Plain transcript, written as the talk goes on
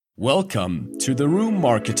Welcome to the Room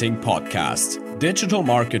Marketing Podcast, Digital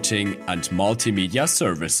Marketing and Multimedia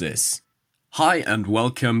Services. Hi and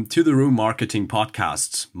welcome to the Room Marketing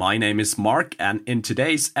Podcast. My name is Mark, and in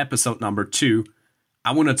today's episode number 2,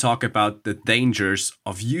 I want to talk about the dangers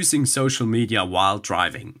of using social media while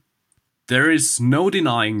driving. There is no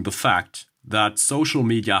denying the fact that social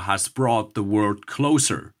media has brought the world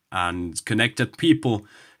closer and connected people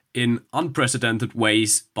in unprecedented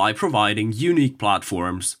ways by providing unique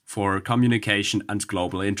platforms for communication and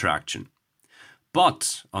global interaction.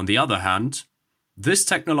 But, on the other hand, this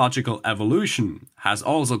technological evolution has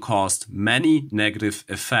also caused many negative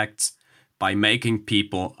effects by making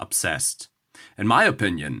people obsessed. In my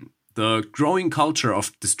opinion, the growing culture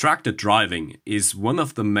of distracted driving is one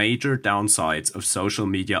of the major downsides of social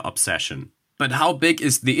media obsession. But how big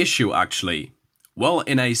is the issue actually? Well,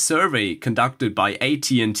 in a survey conducted by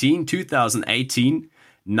AT&T in 2018,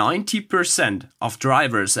 90% of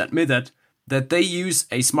drivers admitted that they use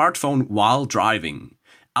a smartphone while driving,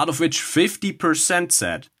 out of which 50%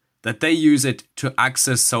 said that they use it to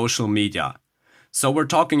access social media. So we're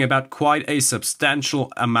talking about quite a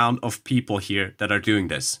substantial amount of people here that are doing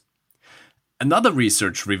this. Another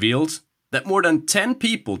research revealed that more than 10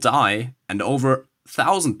 people die and over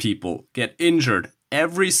 1,000 people get injured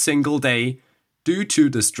every single day due to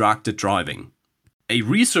distracted driving. A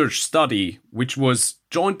research study, which was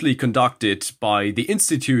jointly conducted by the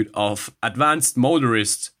Institute of Advanced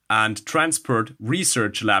Motorist and Transport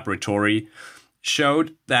Research Laboratory,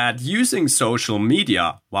 showed that using social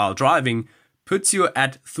media while driving puts you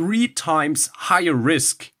at 3 times higher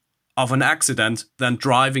risk of an accident than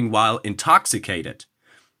driving while intoxicated.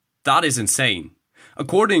 That is insane.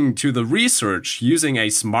 According to the research, using a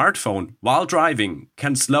smartphone while driving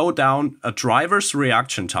can slow down a driver's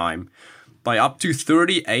reaction time by up to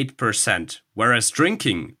 38%, whereas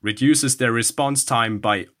drinking reduces their response time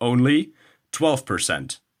by only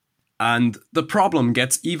 12%. And the problem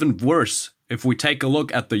gets even worse if we take a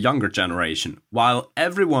look at the younger generation. While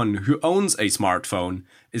everyone who owns a smartphone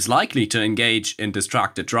is likely to engage in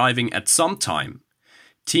distracted driving at some time,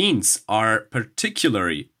 teens are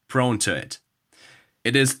particularly prone to it.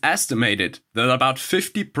 It is estimated that about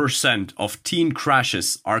 50% of teen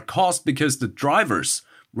crashes are caused because the drivers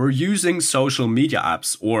were using social media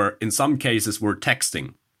apps or, in some cases, were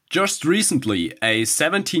texting. Just recently, a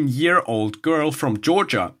 17-year-old girl from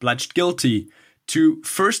Georgia pledged guilty to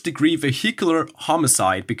first-degree vehicular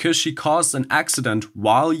homicide because she caused an accident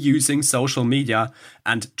while using social media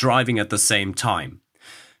and driving at the same time.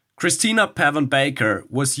 Christina Pavan Baker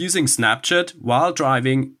was using Snapchat while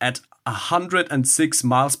driving at 106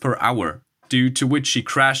 miles per hour, due to which she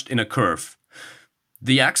crashed in a curve.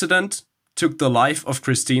 The accident took the life of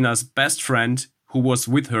Christina's best friend, who was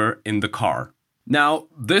with her in the car. Now,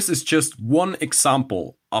 this is just one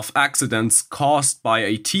example of accidents caused by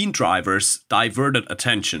a teen driver's diverted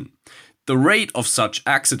attention. The rate of such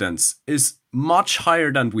accidents is much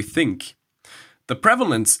higher than we think. The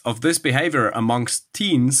prevalence of this behavior amongst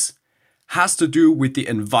teens has to do with the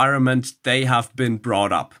environment they have been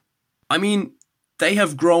brought up. I mean, they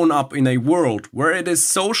have grown up in a world where it is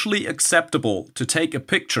socially acceptable to take a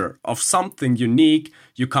picture of something unique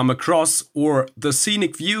you come across or the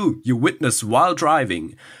scenic view you witness while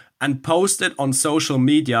driving and post it on social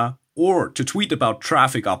media or to tweet about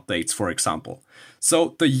traffic updates, for example.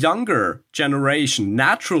 So the younger generation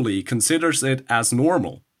naturally considers it as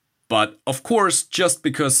normal. But of course, just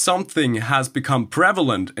because something has become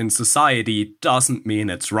prevalent in society doesn't mean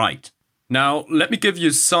it's right. Now, let me give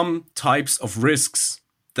you some types of risks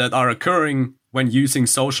that are occurring when using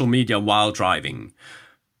social media while driving.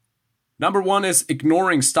 Number 1 is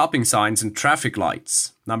ignoring stopping signs and traffic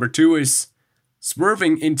lights. Number 2 is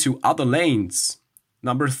swerving into other lanes.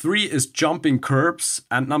 Number 3 is jumping curbs.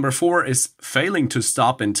 And number 4 is failing to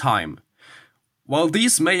stop in time. While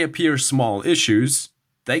these may appear small issues,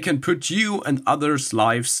 they can put you and others'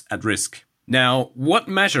 lives at risk. Now, what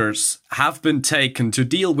measures have been taken to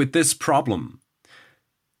deal with this problem?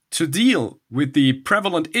 To deal with the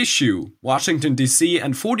prevalent issue, Washington, D.C.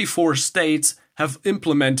 and 44 states have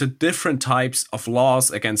implemented different types of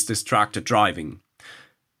laws against distracted driving.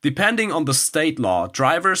 Depending on the state law,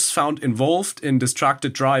 drivers found involved in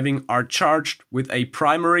distracted driving are charged with a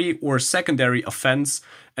primary or secondary offense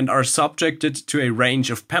and are subjected to a range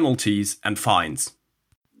of penalties and fines.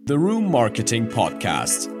 The Room Marketing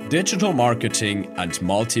Podcast, Digital Marketing and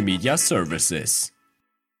Multimedia Services.